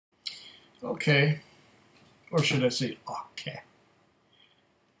Okay, or should I say, okay,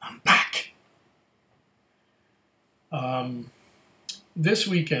 I'm back. This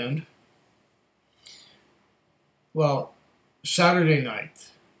weekend, well, Saturday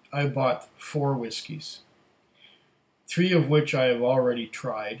night, I bought 4 whiskeys, 3 of which I have already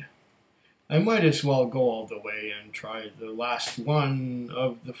tried. I might as well go all the way and try the last one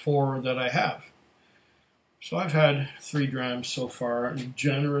of the 4 that I have. So I've had 3 drams so far,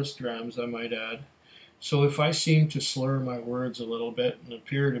 generous drams I might add. So if I seem to slur my words a little bit and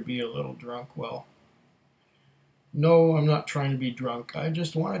appear to be a little drunk, well, no, I'm not trying to be drunk. I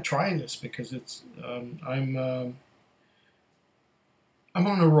just want to try this because it's I'm on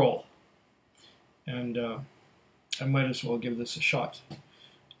a roll, and I might as well give this a shot.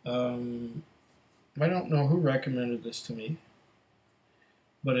 I don't know who recommended this to me,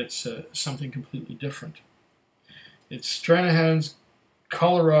 but it's something completely different. It's Stranahan's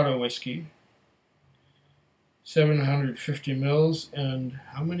Colorado whiskey, 750 mils, and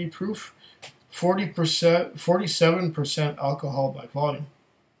how many proof? 40%, 47% alcohol by volume.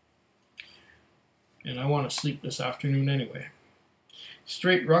 And I want to sleep this afternoon anyway.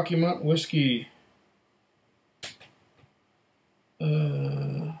 Straight Rocky Mountain whiskey.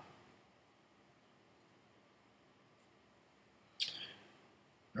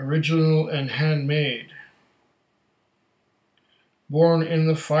 Original and handmade. Born in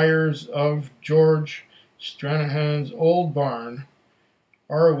the fires of George Stranahan's old barn,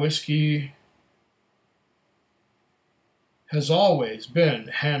 our whiskey has always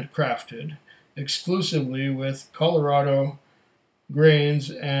been handcrafted exclusively with Colorado grains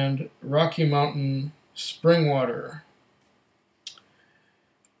and Rocky Mountain spring water.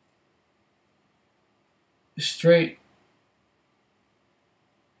 Straight,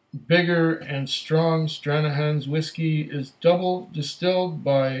 bigger and strong Stranahan's whiskey is double distilled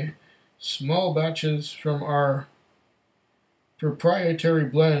by small batches from our proprietary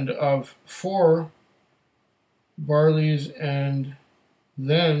blend of 4 barleys and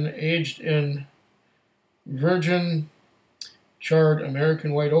then aged in virgin charred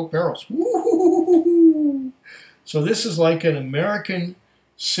American white oak barrels. Woo-hoo-hoo-hoo-hoo. So this is like an American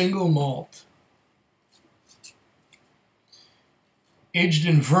single malt, aged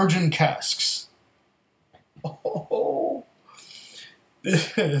in virgin casks. Oh,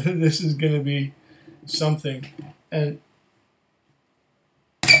 this is going to be something. And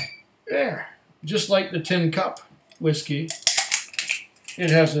there, just like the tin cup whiskey, it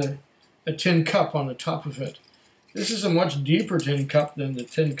has a tin cup on the top of it. This is a much deeper tin cup than the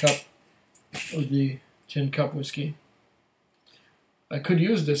tin cup of the tin cup whiskey. I could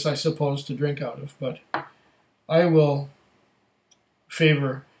use this, I suppose, to drink out of, but I will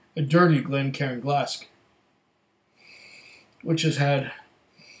favor a dirty Glencairn glass, which has had,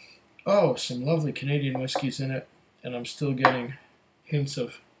 some lovely Canadian whiskeys in it, and I'm still getting hints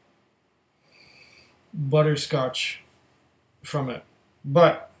of butterscotch from it.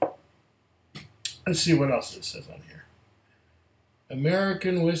 But let's see what else it says on here.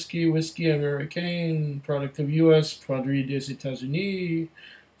 American whiskey, whiskey américain, product of U.S., Produit des États-Unis,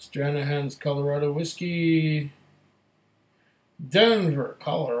 Stranahan's Colorado whiskey, Denver,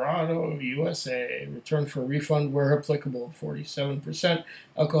 Colorado, USA. Return for refund where applicable. 47%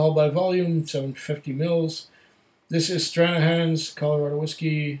 alcohol by volume, 750 mils. This is Stranahan's Colorado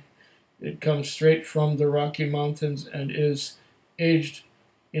whiskey. It comes straight from the Rocky Mountains and is aged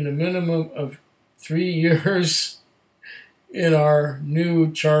in a minimum of 3 years in our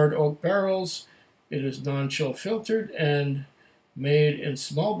new charred oak barrels. It is non-chill filtered and made in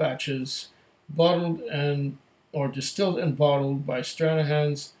small batches, bottled or distilled and bottled by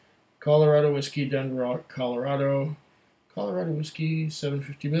Stranahan's Colorado whiskey, Denver, Colorado. Colorado whiskey,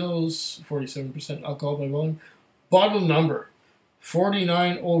 750 mils, 47% alcohol by volume. Bottle number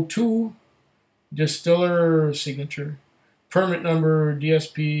 4902, distiller signature. Permit number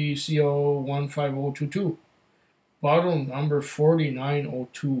DSP CO 15022. Bottle number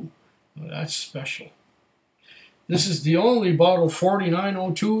 4902. Oh, that's special. This is the only bottle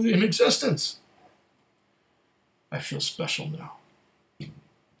 4902 in existence. I feel special now.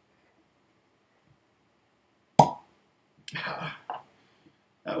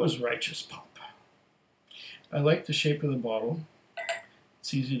 That was righteous pop. I like the shape of the bottle.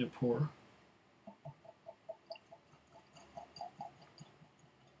 It's easy to pour.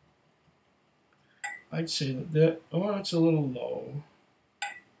 I'd say it's a little low.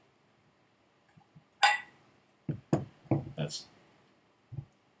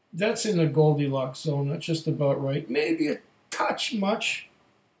 That's in the Goldilocks zone. That's just about right. Maybe a touch much,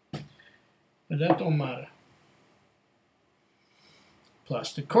 but that don't matter.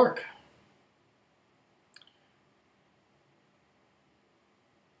 Plastic cork.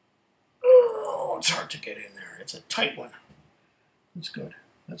 hard to get in there. It's a tight one. That's good.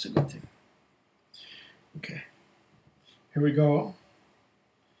 That's a good thing. Okay. Here we go.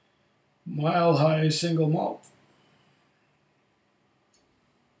 Mile High Single Malt.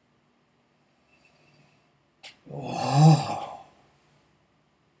 Oh.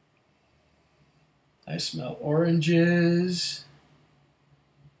 I smell oranges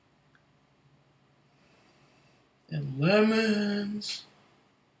and lemons.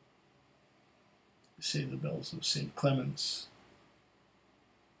 Say the bells of St. Clements.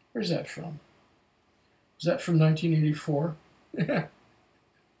 Where's that from? Was that from 1984?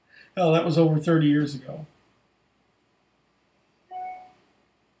 Hell, that was over 30 years ago.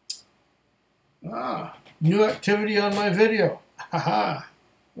 Ah, new activity on my video. Haha.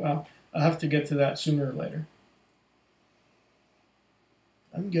 Well, I'll have to get to that sooner or later.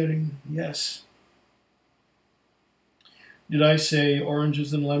 I'm getting, yes. Did I say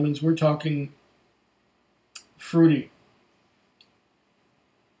oranges and lemons? We're talking fruity.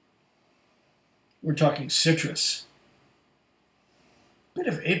 We're talking citrus. Bit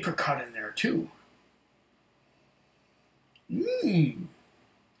of apricot in there too.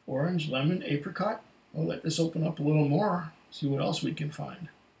 Orange, lemon, apricot. I'll let this open up a little more. See what else we can find.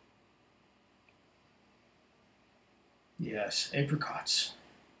 Yes, apricots.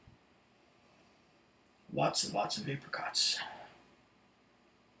 Lots and lots of apricots.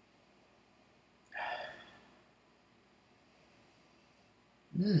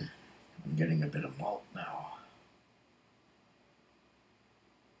 I'm getting a bit of malt now.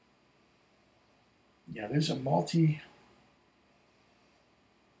 Yeah, there's a malty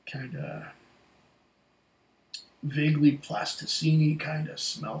kind of vaguely plasticine-y kind of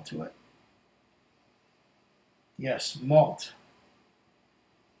smell to it. Yes, malt.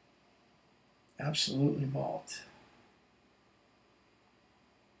 Absolutely malt.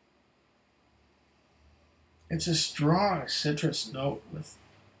 It's a strong citrus note with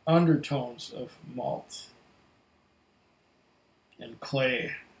undertones of malt and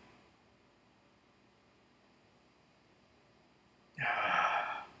clay.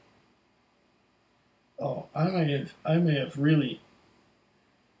 Oh, I may have really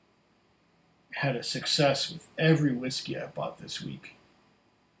had a success with every whiskey I bought this week.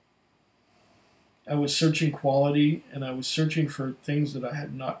 I was searching quality, and I was searching for things that I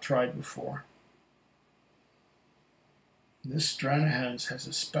had not tried before. This Stranahan's has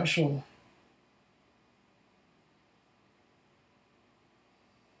a special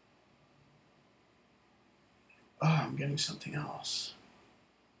I'm getting something else.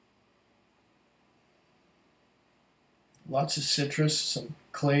 Lots of citrus, some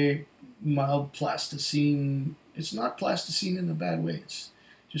clay, mild plasticine. It's not plasticine in a bad way. It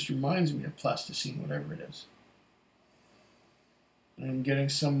just reminds me of plasticine, whatever it is. And I'm getting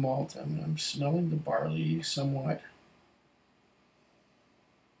some malt. I'm smelling the barley somewhat.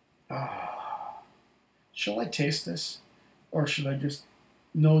 Shall I taste this? Or should I just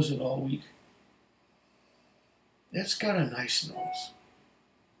nose it all week? It's got a nice nose.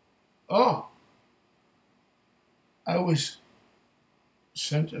 Oh! I was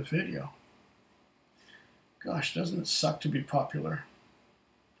sent a video. Gosh, doesn't it suck to be popular?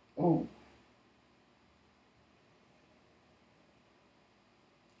 Oh.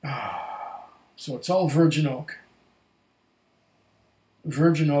 So it's all virgin oak.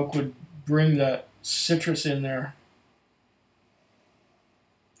 Virgin oak would bring that citrus in there.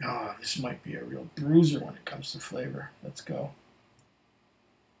 This might be a real bruiser when it comes to flavor. Let's go.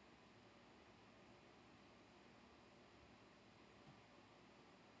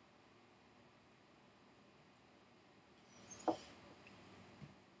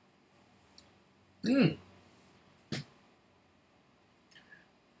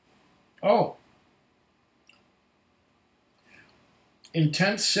 Oh.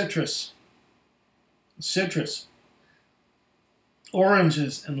 Intense citrus. Citrus.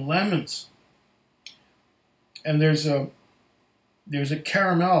 Oranges and lemons. And there's a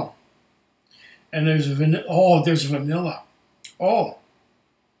caramel. And there's a vanilla. Oh, there's vanilla. Oh.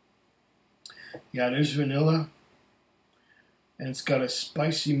 Yeah, there's vanilla. And it's got a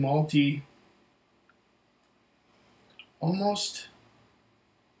spicy, malty, almost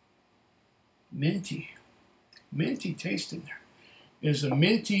minty taste in there. There's a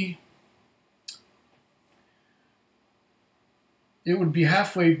minty. It would be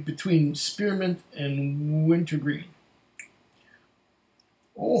halfway between spearmint and wintergreen.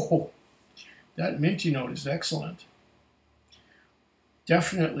 Oh, that minty note is excellent.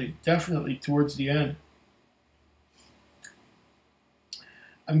 Definitely towards the end.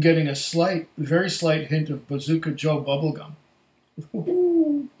 I'm getting a very slight hint of Bazooka Joe bubblegum.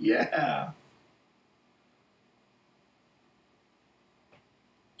 Ooh, yeah.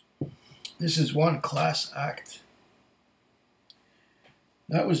 This is one class act.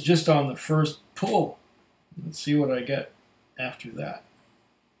 That was just on the first pull. Let's see what I get after that.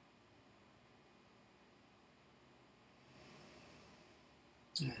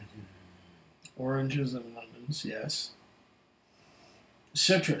 Oranges and lemons, yes.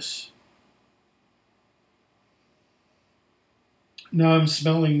 Citrus. Now I'm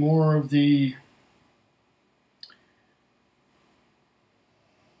smelling more of the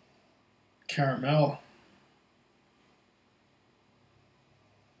caramel.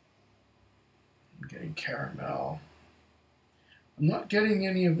 I'm getting caramel. I'm not getting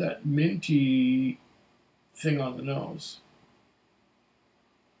any of that minty thing on the nose.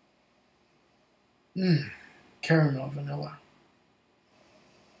 Caramel, vanilla.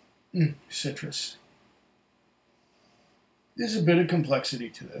 Citrus. There's a bit of complexity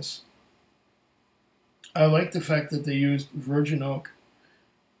to this. I like the fact that they used virgin oak.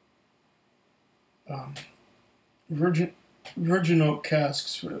 Virgin oak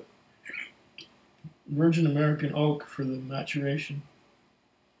casks for virgin American oak for the maturation.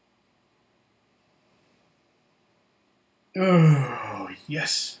 Oh,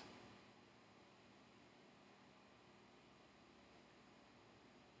 yes.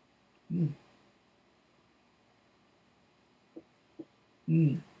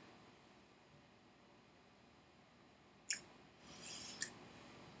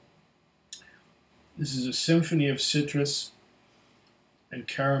 This is a symphony of citrus and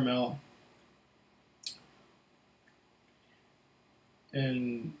caramel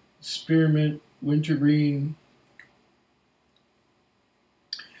and spearmint, wintergreen.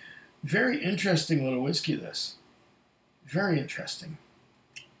 Very interesting little whiskey, this. Very interesting.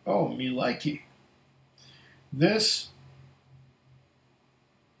 Oh, me likey. This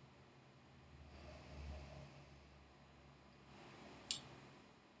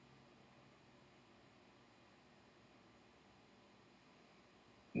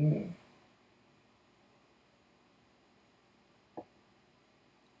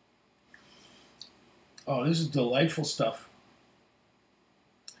Oh, this is delightful stuff.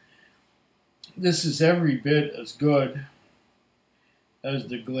 This is every bit as good as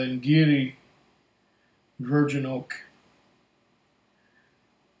the Glengarry Virgin Oak.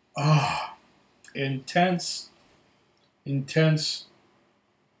 Ah, intense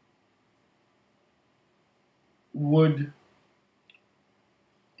wood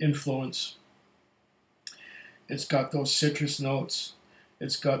influence. It's got those citrus notes.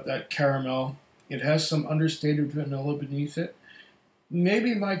 It's got that caramel. It has some understated vanilla beneath it.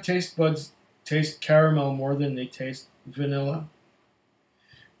 Maybe my taste buds taste caramel more than they taste vanilla.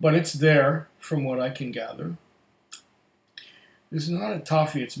 But it's there, from what I can gather. This is not a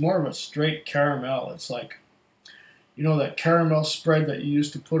toffee. It's more of a straight caramel. It's like, you know, that caramel spread that you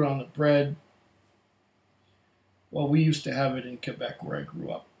used to put on the bread. Well, we used to have it in Quebec where I grew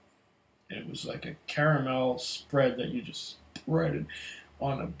up. And it was like a caramel spread that you just spread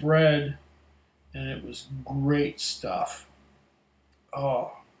on a bread. And it was great stuff.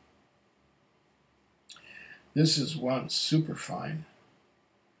 Oh. This is one super fine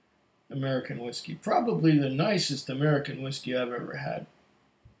American whiskey. Probably the nicest American whiskey I've ever had.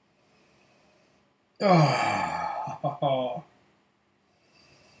 Oh.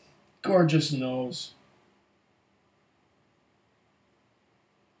 Gorgeous nose.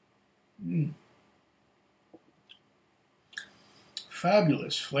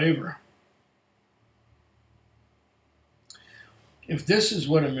 Fabulous flavor. If this is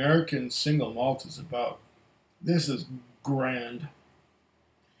what American single malt is about, this is grand.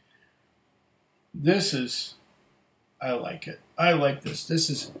 This is, I like it. I like this. This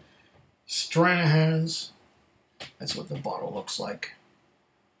is Stranahan's. That's what the bottle looks like.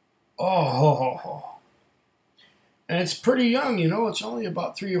 Oh. And it's pretty young, you know. It's only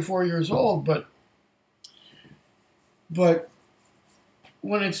about 3 or 4 years old, but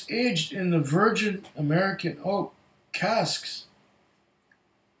when it's aged in the virgin American oak casks,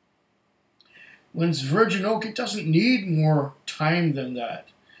 when it's virgin oak, it doesn't need more time than that.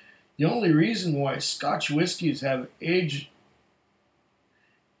 The only reason why Scotch whiskies have age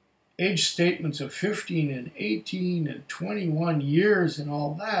statements of 15 and 18 and 21 years and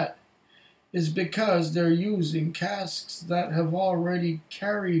all that is because they're using casks that have already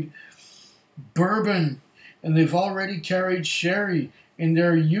carried bourbon and they've already carried sherry, and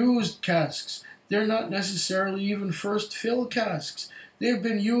they're used casks. They're not necessarily even first fill casks. They've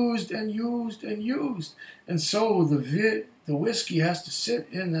been used and used and used. And so the whiskey has to sit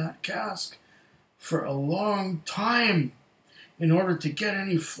in that cask for a long time in order to get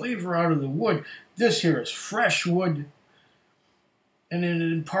any flavor out of the wood. This here is fresh wood. and it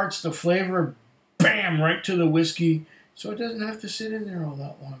imparts the flavor, bam, right to the whiskey, so it doesn't have to sit in there all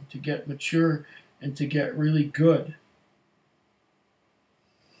that long to get mature and to get really good.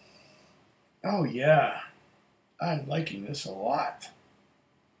 Oh yeah, I'm liking this a lot.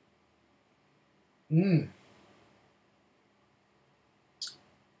 Mmm.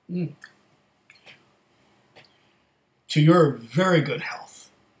 Mmm. To your very good health.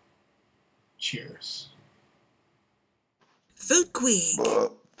 Cheers. Food Quig.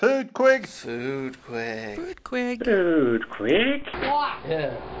 Food Quig. Food Quig. Food Quig. Food Quig.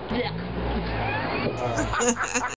 Yeah.